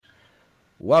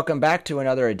Welcome back to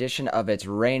another edition of It's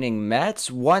Raining Mets.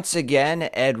 Once again,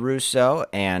 Ed Russo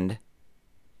and...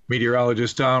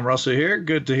 Meteorologist Tom Russell here.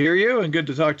 Good to hear you and good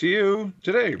to talk to you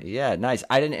today. Yeah, nice.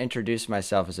 I didn't introduce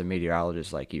myself as a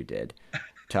meteorologist like you did,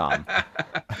 Tom.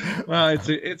 Well,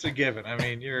 it's a given. I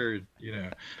mean,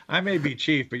 I may be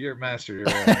chief, but you're master.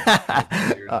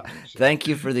 Thank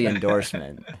you for the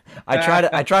endorsement.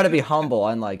 I try to be humble,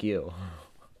 unlike you.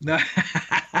 No,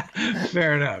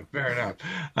 fair enough. Fair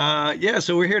enough.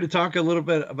 So we're here to talk a little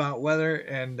bit about weather,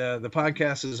 and the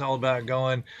podcast is all about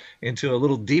going into a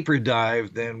little deeper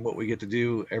dive than what we get to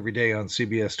do every day on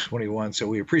CBS 21. So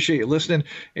we appreciate you listening.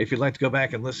 If you'd like to go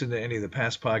back and listen to any of the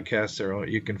past podcasts,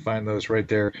 you can find those right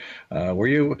there where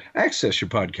you access your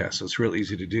podcast. So it's real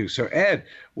easy to do. So Ed,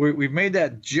 we've made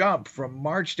that jump from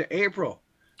March to April.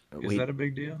 Is that a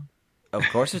big deal? Of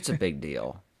course it's a big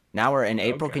deal. Now we're in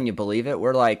April. Okay. Can you believe it?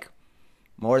 We're like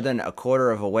more than a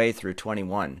quarter of a way through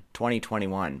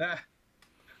 2021.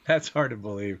 That's hard to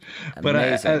believe.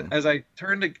 Amazing. But as I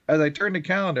turned the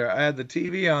calendar, I had the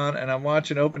TV on and I'm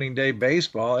watching opening day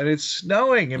baseball, and it's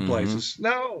snowing in places.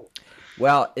 Snow.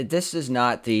 Well, this is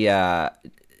not the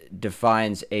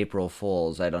defines April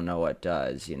Fools. I don't know what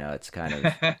does. It's kind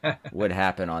of would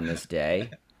happen on this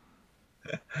day.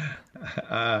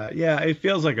 It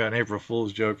feels like an April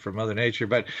Fool's joke for Mother Nature.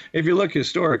 But if you look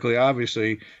historically,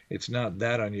 obviously, it's not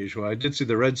that unusual. I did see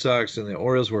the Red Sox and the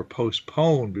Orioles were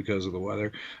postponed because of the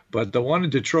weather. But the one in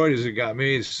Detroit is it got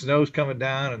me. The snow's coming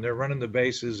down and they're running the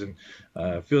bases, and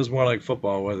it feels more like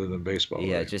football weather than baseball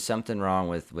Yeah, weather. just something wrong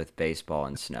with baseball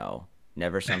and snow.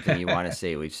 Never something you want to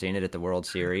see. We've seen it at the World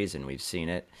Series, and we've seen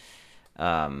it.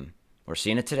 We're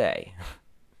seeing it today.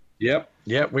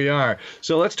 Yep, we are.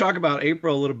 So let's talk about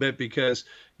April a little bit because,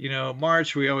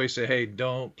 March, we always say, hey,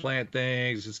 don't plant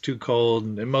things. It's too cold.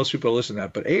 And most people listen to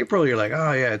that. But April, you're like,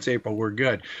 oh, yeah, it's April. We're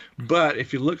good. But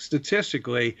if you look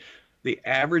statistically, the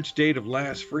average date of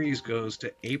last freeze goes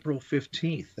to April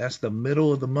 15th. That's the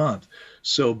middle of the month.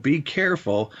 So be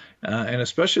careful. And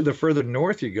especially the further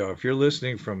north you go, if you're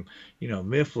listening from,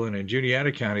 Mifflin and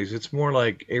Juniata counties, it's more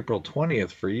like April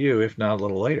 20th for you, if not a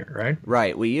little later, right?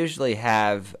 Right. We usually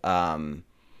have, the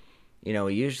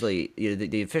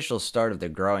official start of the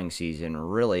growing season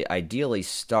really ideally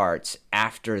starts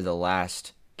after the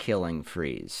last killing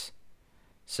freeze.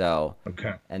 So,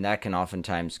 Okay. and that can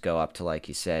oftentimes go up to, like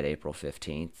you said, April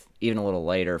 15th, even a little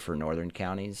later for northern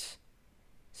counties.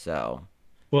 So,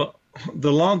 Well,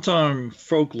 the long-time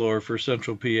folklore for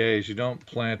Central PA is you don't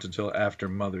plant until after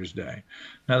Mother's Day.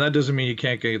 Now, that doesn't mean you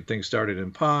can't get things started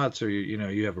in pots or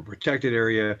you have a protected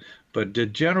area, but the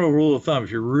general rule of thumb,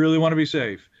 if you really want to be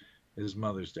safe, is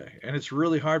Mother's Day. And it's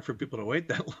really hard for people to wait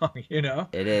that long.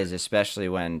 it is, especially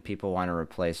when people want to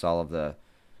replace all of the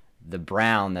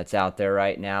brown that's out there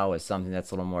right now with something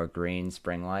that's a little more green,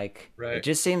 spring-like. Right. It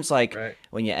just seems like Right.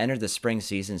 when you enter the spring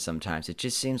season sometimes, it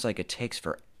just seems like it takes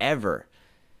forever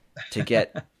to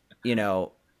get,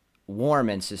 warm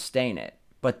and sustain it.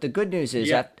 But the good news is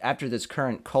Yeah. after this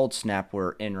current cold snap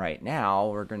we're in right now,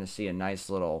 we're going to see a nice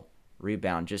little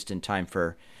rebound just in time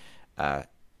for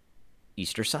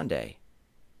Easter Sunday.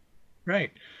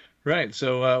 Right. Right.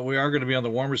 So we are going to be on the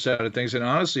warmer side of things. And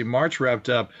honestly, March wrapped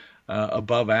up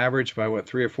above average by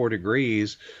 3 or 4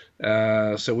 degrees.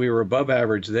 So we were above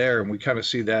average there, and we kind of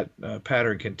see that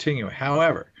pattern continue.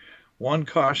 However, one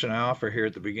caution I offer here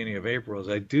at the beginning of April is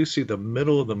I do see the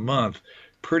middle of the month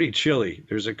pretty chilly.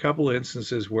 There's a couple of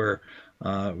instances where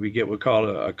we get what we call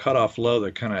a cutoff low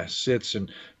that kind of sits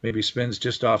and maybe spins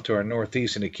just off to our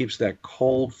northeast, and it keeps that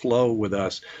cold flow with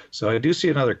us. So I do see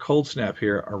another cold snap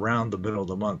here around the middle of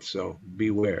the month, so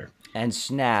beware. And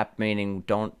snap, meaning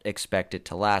don't expect it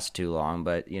to last too long,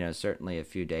 but, certainly a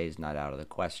few days not out of the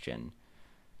question.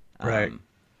 Right.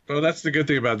 Well, that's the good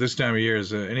thing about this time of year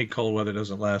is any cold weather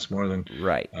doesn't last more than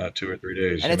Right. 2 or 3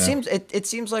 days. And it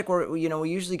seems like we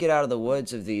usually get out of the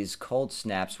woods of these cold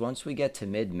snaps once we get to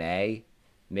mid-May,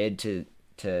 mid to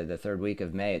the third week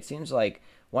of May. It seems like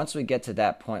once we get to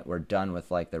that point, we're done with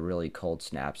like the really cold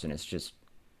snaps, and it's just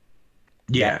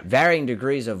varying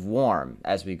degrees of warm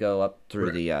as we go up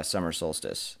through the summer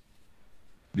solstice.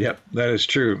 Yep, that is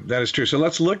true. That is true. So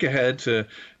let's look ahead to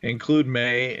include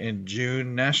May and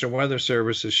June. National Weather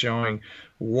Service is showing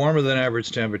warmer than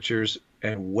average temperatures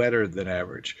and wetter than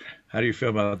average. How do you feel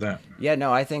about that? Yeah,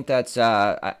 no, I think that's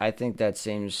I think that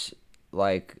seems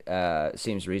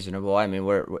reasonable. I mean,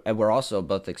 we're also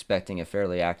both expecting a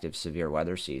fairly active severe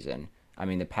weather season. I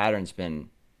mean, the pattern's been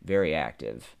very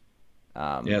active.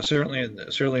 Yeah, certainly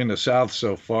in the South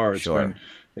so far, Sure.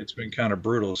 it's been kind of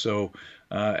brutal. So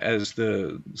as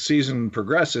the season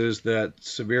progresses, that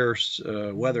severe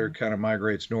weather kind of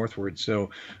migrates northward. So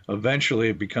eventually,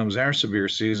 it becomes our severe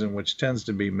season, which tends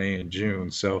to be May and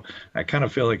June. So I kind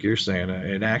of feel like you're saying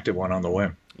an active one on the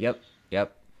whim. Yep.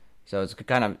 Yep. So it's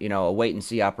kind of, a wait and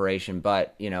see operation,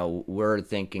 but, we're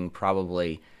thinking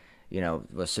probably,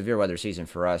 a severe weather season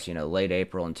for us, late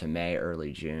April into May,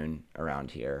 early June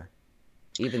around here.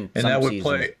 Even And some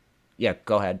seasons. Yeah,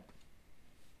 go ahead.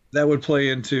 that would play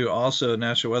into also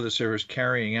National Weather Service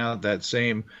carrying out that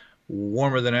same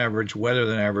warmer than average, weather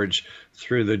than average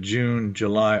through the June,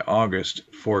 July, August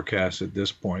forecast at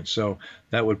this point. So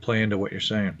that would play into what you're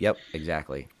saying. Yep,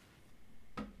 exactly.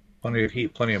 Plenty of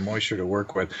heat, plenty of moisture to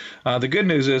work with. The good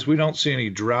news is we don't see any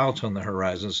drought on the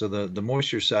horizon, so the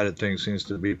moisture side of things seems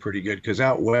to be pretty good. Because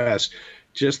out west,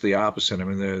 just the opposite. I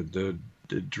mean, the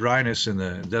dryness in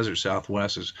the desert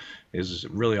Southwest is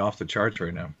really off the charts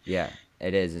right now. Yeah,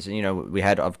 it is. It's, we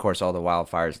had, of course, all the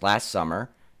wildfires last summer.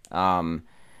 Um,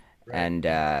 Right.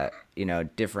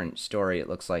 and different story it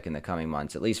looks like in the coming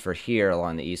months, at least for here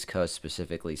along the East Coast,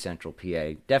 specifically Central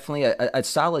PA. Definitely a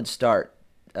solid start,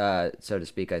 so to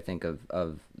speak, I think,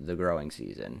 of the growing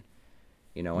season.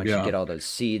 Once you Yeah. get all those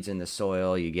seeds in the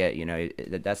soil, you get,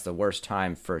 that's the worst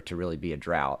time for it to really be a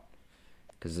drought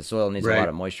because the soil needs a lot Right.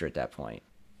 of moisture at that point.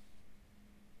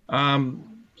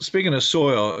 Speaking of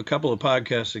soil, a couple of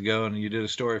podcasts ago, and you did a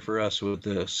story for us with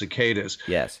the cicadas,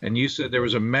 Yes. and you said there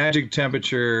was a magic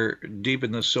temperature deep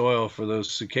in the soil for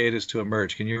those cicadas to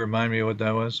emerge. Can you remind me of what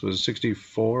that was? Was it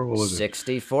 64? What was it?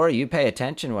 64. You pay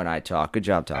attention when I talk. Good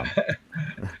job, Tom.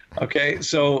 Okay,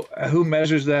 so who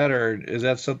measures that, or is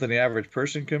that something the average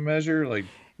person can measure, like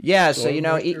Yeah, so soil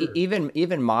moisture?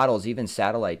 even models, even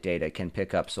satellite data can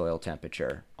pick up soil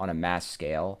temperature on a mass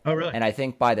scale. Oh, really? And I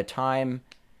think by the time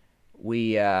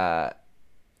we the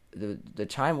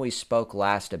time we spoke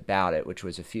last about it, which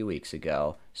was a few weeks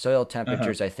ago, soil Uh-huh.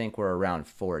 temperatures I think were around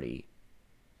 40.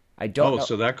 I don't Oh, know.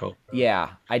 so that cold. Yeah,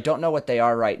 I don't know what they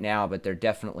are right now, but they're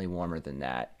definitely warmer than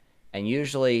that. And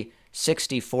usually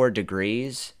 64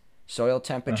 degrees soil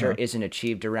temperature Uh-huh. isn't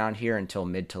achieved around here until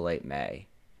mid to late May.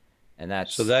 And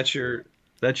So that's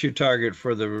that's your target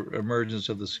for the emergence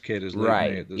of the cicadas late May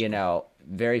right. at this point.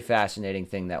 Very fascinating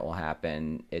thing that will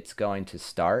happen. It's going to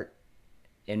start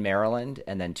in Maryland,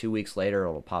 and then 2 weeks later,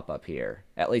 it'll pop up here.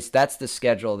 At least that's the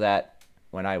schedule that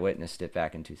when I witnessed it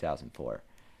back in 2004.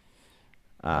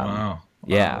 Wow. Wow.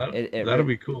 Yeah, That'll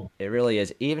be cool. it really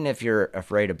is. Even if you're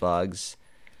afraid of bugs,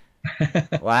 well,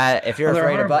 Well, they're if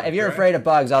harmless, you're right? afraid of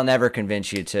bugs, I'll never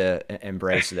convince you to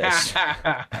embrace this.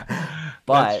 That's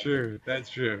But true. That's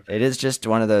true. it is just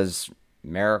one of those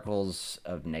miracles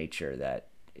of nature that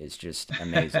is just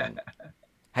amazing.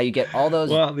 How you get all those.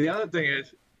 Well, the other thing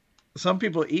is, some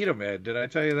people eat them, Ed. Did I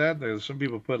tell you that? There's some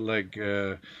people put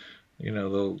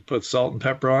they'll put salt and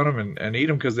pepper on them and eat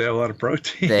them because they have a lot of They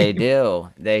protein. do.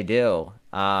 They do.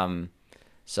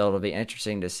 So it'll be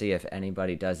interesting to see if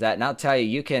anybody does that. And I'll tell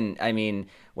you, I mean,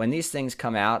 when these things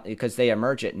come out, because they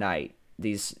emerge at night,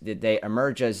 they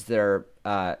emerge as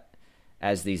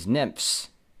these nymphs.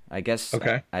 I guess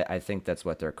Okay. I think that's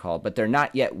what they're called, but they're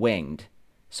not yet winged.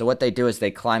 So what they do is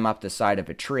they climb up the side of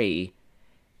a tree,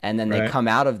 and then they Right. come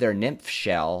out of their nymph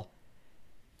shell,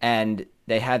 and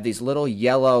they have these little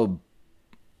yellow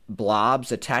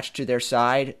blobs attached to their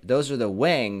side. Those are the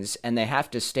wings, and they have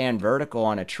to stand vertical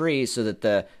on a tree so that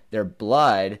their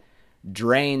blood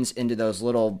drains into those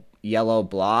little yellow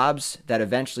blobs that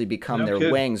eventually become No their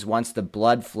kidding. wings once the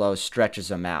blood flow stretches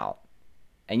them out.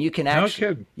 And you can No actually,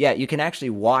 kidding. yeah, you can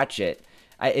actually watch it.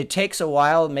 It takes a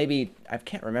while. Maybe I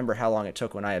can't remember how long it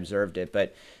took when I observed it,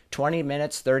 but 20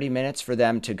 minutes, 30 minutes for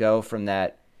them to go from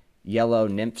that yellow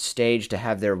nymph stage to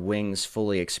have their wings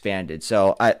fully expanded.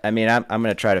 So I mean, I'm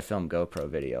gonna try to film GoPro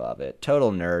video of it.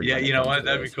 Total nerd Yeah, when it you know comes what? to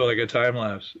That'd be this. cool, like a time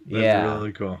lapse. That'd be Yeah,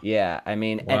 really cool. yeah. I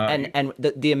mean, Wow. and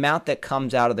the amount that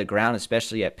comes out of the ground,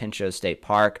 especially at Pinchot State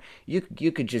Park, you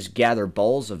could just gather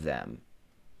bowls of them.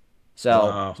 So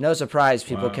Wow. it's no surprise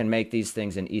people Wow. can make these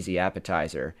things an easy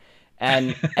appetizer.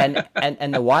 And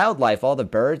the wildlife, all the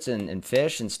birds and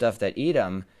fish and stuff that eat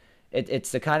them,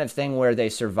 it's the kind of thing where they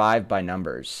survive by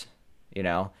numbers. You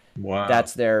know, Wow.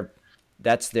 that's their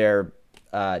that's their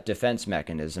defense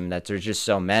mechanism. That there's just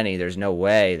so many, there's no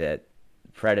way that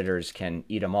predators can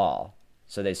eat them all.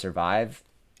 So they survive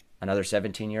another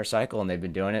 17-year cycle, and they've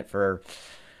been doing it for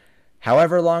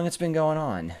however long it's been going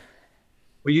on.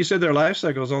 Well, you said their life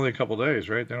cycle is only a couple days,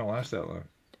 right? They don't last that long.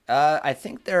 I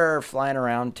think they're flying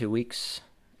around 2 weeks,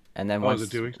 and then Oh, is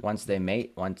it 2 weeks? once they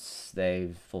mate, once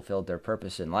they've fulfilled their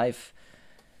purpose in life,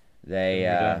 Then they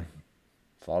they're done.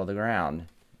 fall to the ground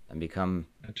and become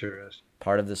Interesting.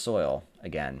 part of the soil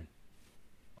again.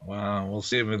 Wow, we'll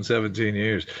see him in 17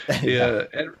 years. Yeah.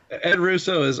 Yeah, Ed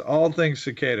Russo is all things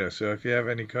cicada. So if you have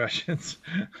any questions,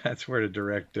 that's where to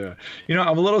direct. I'm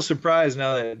a little surprised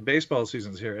now that baseball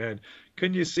season's here, Ed.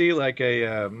 Couldn't you see like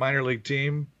a minor league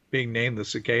team being named the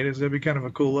Cicadas? That'd be kind of a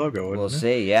cool logo, We'll wouldn't it?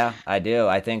 see. Yeah, I do.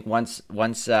 I think once,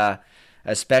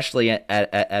 especially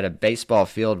at a baseball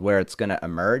field where it's going to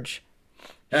emerge.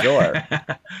 Sure,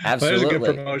 But it was a good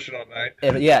absolutely. promotional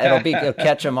night. Yeah, it'll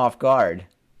catch them off guard.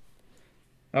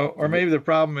 Oh, or maybe the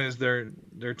problem is their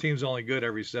team's only good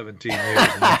every 17 years.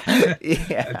 And it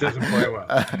Yeah. doesn't play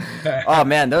well. Oh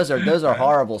man, those are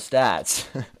horrible stats.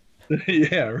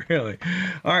 Yeah, really.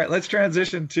 All right, let's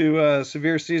transition to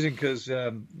severe season because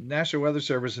National Weather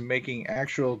Service is making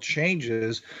actual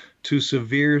changes to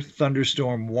severe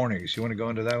thunderstorm warnings. You want to go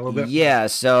into that a little bit? Yeah,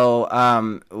 so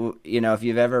if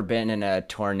you've ever been in a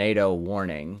tornado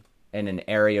warning in an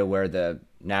area where the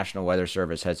National Weather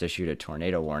Service has issued a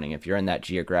tornado warning, if you're in that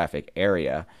geographic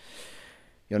area,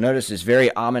 you'll notice this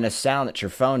very ominous sound that your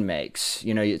phone makes.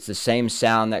 It's the same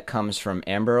sound that comes from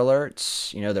Amber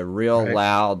Alerts, the real Right.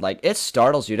 loud, like it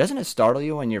startles you. Doesn't it startle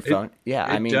you when your It phone? Yeah,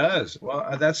 I it mean, does.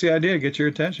 Well, that's the idea. Get your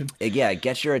attention. yeah, it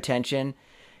gets your attention.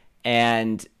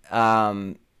 And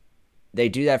they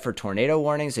do that for tornado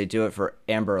warnings. They do it for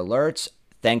Amber Alerts.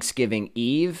 Thanksgiving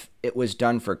Eve, it was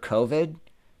done for COVID.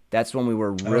 That's when we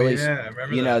were Oh really, yeah, I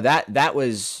remember that. that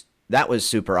was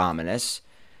super ominous.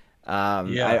 I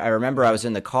Yeah. remember I was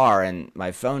in the car and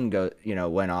my phone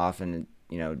went off and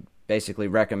basically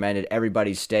recommended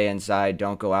everybody stay inside,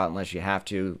 don't go out unless you have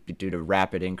to due to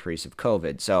rapid increase of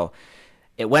COVID. So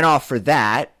it went off for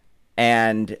that,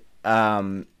 and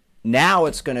now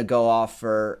it's going to go off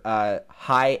for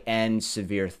high-end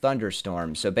severe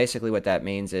thunderstorms. So basically, what that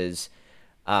means is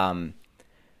um,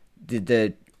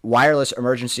 the wireless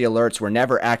emergency alerts were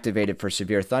never activated for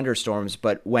severe thunderstorms,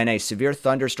 but when a severe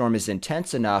thunderstorm is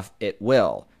intense enough, it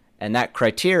will. And that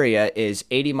criteria is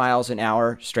 80 miles an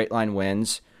hour straight line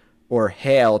winds or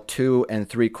hail 2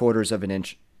 3/4 of an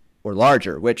inch or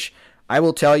larger, which I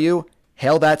will tell you,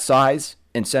 hail that size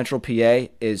in central PA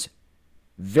is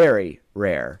very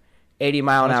rare. 80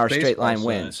 mile an That's hour straight baseball line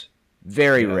winds, size.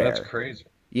 very Yeah, that's rare. crazy.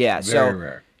 Yeah, Very so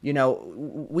rare.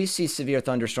 we see severe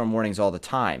thunderstorm warnings all the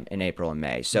time in April and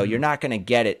May. So you're Mhm. not going to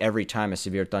get it every time a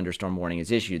severe thunderstorm warning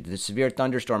is issued. The severe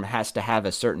thunderstorm has to have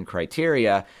a certain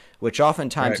criteria, which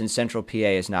oftentimes Right. in central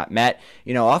PA is not met.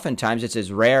 Oftentimes it's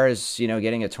as rare as,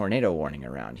 getting a tornado warning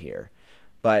around here.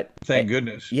 But Thank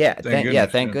goodness. yeah, Thank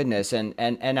goodness. thank Yeah. goodness. And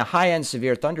a high-end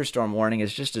severe thunderstorm warning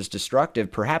is just as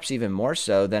destructive, perhaps even more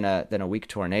so than a weak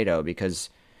tornado, because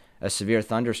a severe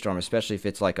thunderstorm, especially if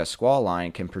it's like a squall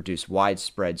line, can produce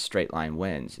widespread straight line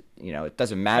winds. It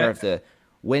doesn't matter if the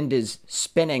wind is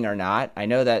spinning or not. I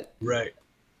know that Right.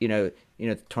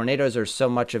 tornadoes are so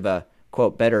much of a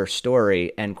quote better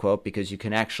story end quote because you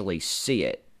can actually see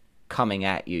it coming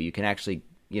at you. You can actually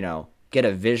get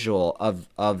a visual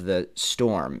of the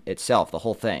storm itself, the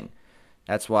whole thing.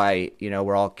 That's why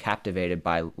we're all captivated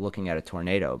by looking at a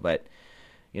tornado. But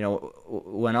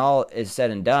when all is said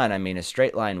and done, I mean, a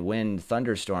straight line wind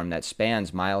thunderstorm that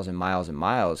spans miles and miles and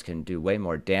miles can do way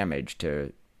more damage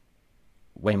to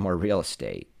way more real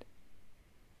estate.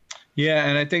 Yeah,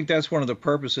 and I think that's one of the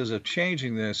purposes of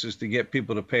changing this is to get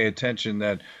people to pay attention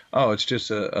that, oh, it's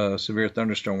just a severe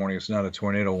thunderstorm warning. It's not a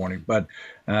tornado warning. But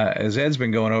as Ed's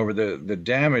been going over, the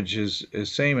damage is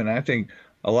same. And I think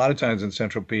a lot of times in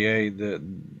central PA,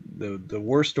 the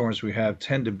worst storms we have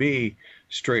tend to be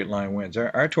straight line winds.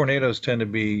 Our tornadoes tend to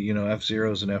be, F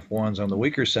zeros and F1s on the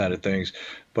weaker side of things,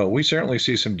 but we certainly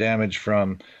see some damage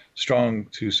from strong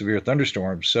to severe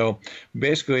thunderstorms. So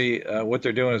basically, what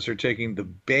they're doing is they're taking the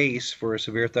base for a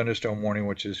severe thunderstorm warning,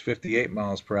 which is 58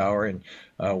 miles per hour and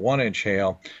 1 inch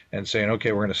hail, and saying,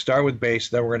 okay, we're going to start with base,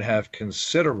 then we're going to have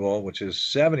considerable, which is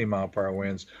 70 mile per hour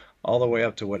winds, all the way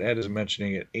up to what Ed is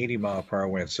mentioning at 80 mile per hour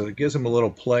winds. So it gives them a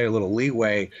little play, a little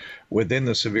leeway within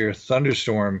the severe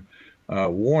thunderstorm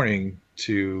warning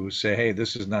to say, hey,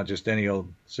 this is not just any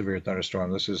old severe thunderstorm.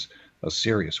 This is a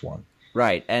serious one.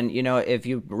 Right. And, if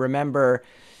you remember,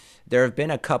 there have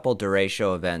been a couple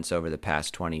derecho events over the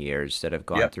past 20 years that have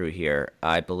gone Yep. through here.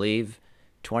 I believe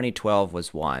 2012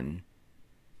 was one.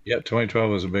 Yep,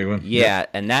 2012 was a big one. Yeah,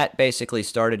 and that basically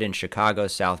started in Chicago,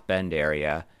 South Bend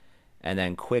area, and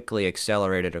then quickly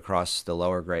accelerated across the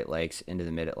lower Great Lakes into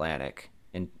the mid-Atlantic.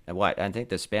 In what? I think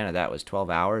the span of that was 12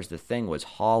 hours. The thing was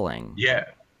hauling. Yeah,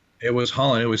 it was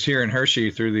hauling. It was here in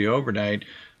Hershey through the overnight.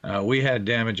 We had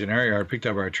damage in our yard, picked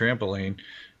up our trampoline,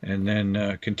 and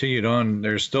then continued on.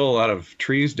 There's still a lot of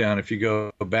trees down if you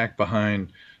go back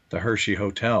behind the Hershey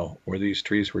Hotel, where these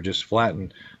trees were just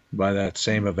flattened by that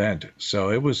same event. So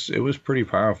it was pretty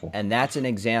powerful. And that's an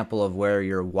example of where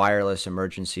your wireless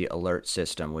emergency alert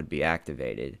system would be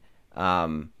activated,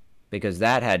 because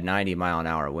that had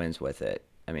 90-mile-an-hour winds with it.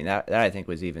 I mean, that I think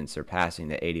was even surpassing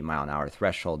the 80-mile-an-hour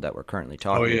threshold that we're currently Oh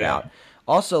talking yeah, about.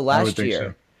 Also, I would think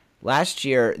so. last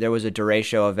year there was a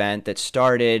derecho event that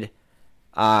started.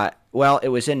 Well, it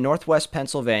was in Northwest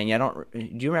Pennsylvania. I don't.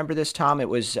 Do you remember this, Tom? It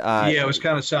was. Yeah, it was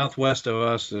kind of southwest of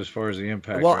us as far as the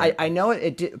impact, Well, right? I know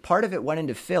it did, part of it went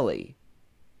into Philly,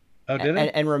 Oh, did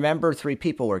it? and remember, 3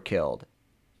 people were killed.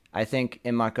 I think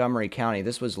in Montgomery County.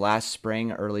 This was last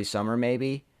spring, early summer,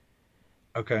 maybe,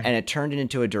 Okay. and it turned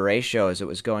into a derecho as it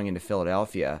was going into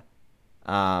Philadelphia.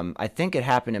 I think it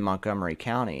happened in Montgomery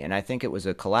County, and I think it was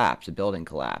a collapse, a building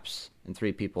collapse, and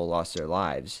 3 people lost their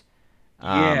lives.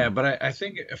 Yeah, Um, but I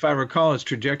think if I recall its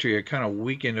trajectory, it kind of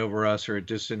weakened over us, or it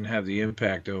just didn't have the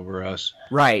impact over us,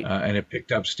 right. and it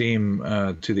picked up steam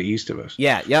to the east of us.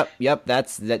 Yeah. Yep. Yep.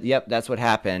 That's that. Yep. That's what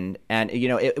happened. And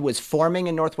it was forming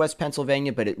in Northwest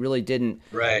Pennsylvania, but it really didn't.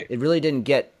 Right. It really didn't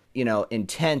get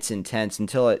intense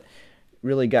until it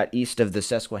really got east of the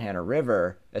Susquehanna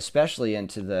River, especially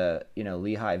into the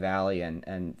Lehigh Valley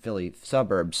and Philly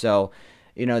suburbs. So,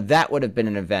 that would have been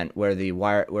an event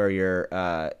where your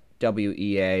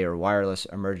WEA or wireless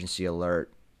emergency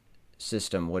alert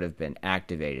system would have been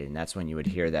activated, and that's when you would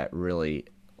hear that really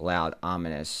loud,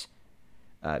 ominous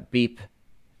beep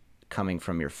coming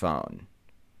from your phone.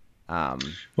 Um,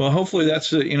 Well, hopefully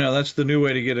that's the new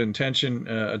way to get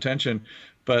attention.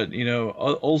 But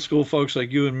old school folks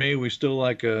like you and me, we still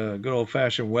like a good old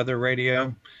fashioned weather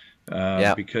radio.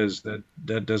 yeah, Because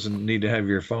that doesn't need to have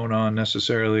your phone on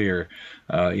necessarily, or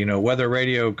weather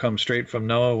radio comes straight from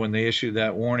NOAA when they issue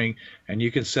that warning, and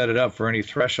you can set it up for any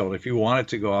threshold if you want it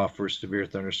to go off for severe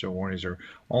thunderstorm warnings or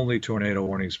only tornado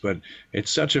warnings. But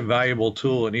it's such a valuable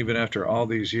tool, and even after all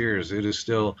these years, it is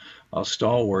still a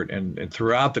stalwart. And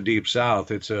throughout the Deep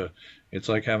South, it's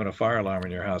like having a fire alarm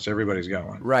in your house. Everybody's got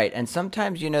one. right. And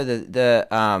sometimes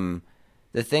the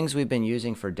things we've been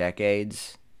using for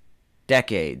decades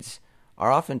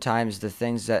are oftentimes the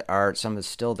things that are some of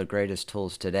still the greatest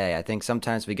tools today. I think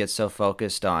sometimes we get so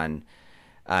focused on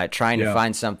trying to Yeah,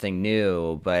 find something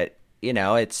new, but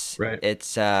right. and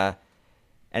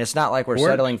it's not like we're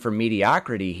Works. settling for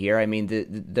mediocrity here. I mean,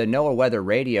 the NOAA Weather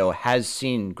Radio has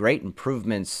seen great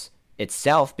improvements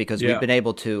itself because we've Yeah, been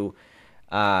able to,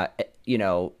 uh, you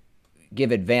know,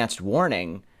 give advanced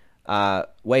warning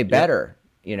way yeah. better,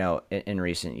 in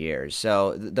recent years.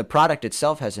 So the product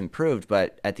itself has improved,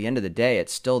 but at the end of the day,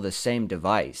 it's still the same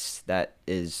device that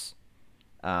is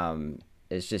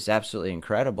just absolutely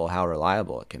incredible how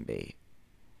reliable it can be.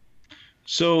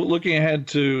 So looking ahead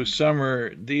to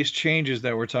summer, these changes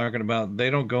that we're talking about, they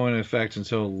don't go into effect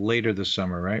until later this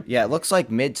summer, right? Yeah, it looks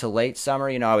like mid to late summer.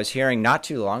 I was hearing not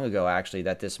too long ago actually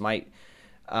that this might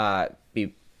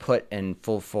be put in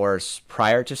full force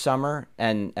prior to summer.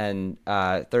 And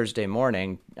Thursday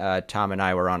morning, Tom and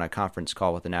I were on a conference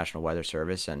call with the National Weather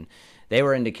Service, and they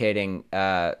were indicating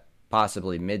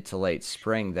possibly mid to late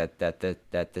spring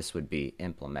that this would be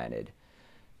implemented.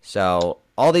 So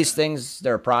all these things,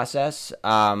 they're a process,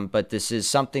 but this is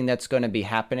something that's going to be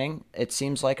happening. It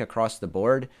seems like across the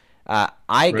board. I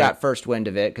Right. got first wind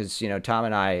of it because Tom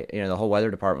and I, the whole weather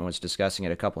department was discussing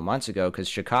it a couple months ago because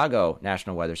Chicago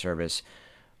National Weather Service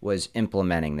was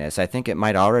implementing this. I think it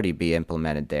might already be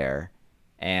implemented there,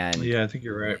 and Yeah, I think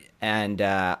you're right. and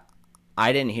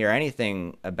I didn't hear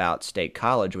anything about State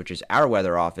College, which is our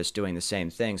weather office, doing the same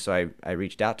thing. So I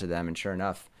reached out to them, and sure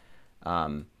enough,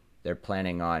 um, they're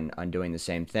planning on doing the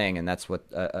same thing, and that's what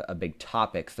a big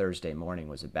topic Thursday morning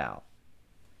was about.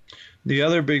 The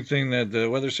other big thing that the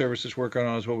Weather Service is working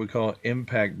on is what we call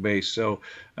impact based. So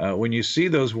when you see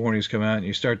those warnings come out and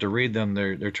you start to read them,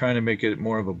 they're trying to make it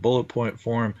more of a bullet point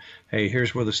form. Hey,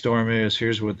 here's where the storm is.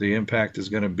 Here's what the impact is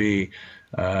going to be.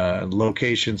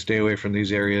 Location, stay away from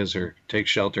these areas or take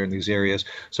shelter in these areas.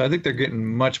 So I think they're getting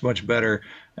much better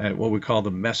at what we call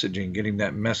the messaging, getting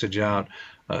that message out,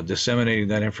 disseminating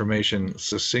that information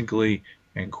succinctly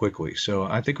and quickly. So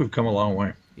I think we've come a long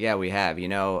way. Yeah, we have.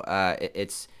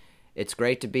 It's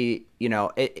great to be.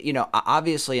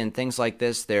 Obviously, in things like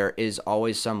this, there is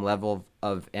always some level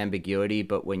of ambiguity.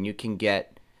 But when you can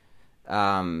get,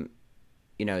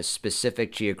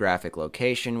 specific geographic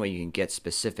location, when you can get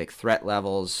specific threat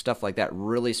levels, stuff like that,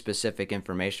 really specific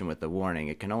information with the warning,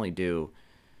 it can only do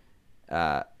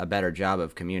a better job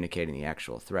of communicating the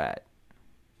actual threat.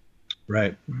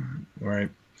 Right. Right.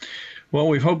 Well,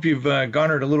 we hope you've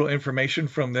garnered a little information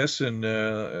from this, and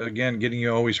again, getting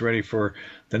you always ready for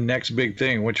the next big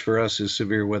thing, which for us is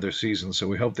severe weather season. So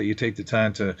we hope that you take the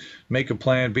time to make a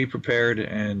plan, be prepared,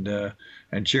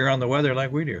 and cheer on the weather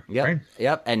like we do. Yep, Right?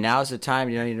 yep. And now's the time,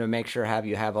 to make sure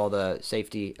you have all the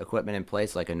safety equipment in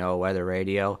place, like a NOAA weather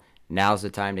radio. Now's the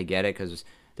time to get it because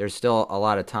there's still a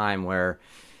lot of time where,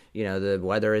 the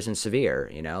weather isn't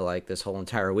severe, like this whole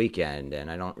entire weekend,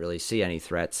 and I don't really see any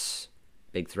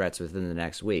big threats within the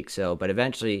next week. So, but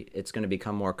eventually it's going to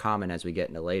become more common as we get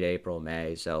into late April,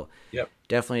 May. So, Yep.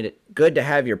 definitely good to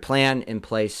have your plan in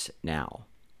place now.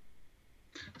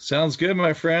 Sounds good,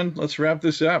 my friend. Let's wrap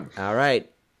this up. All right.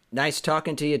 Nice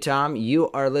talking to you, Tom. You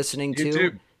are listening You to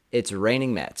too. It's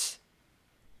Raining Mets.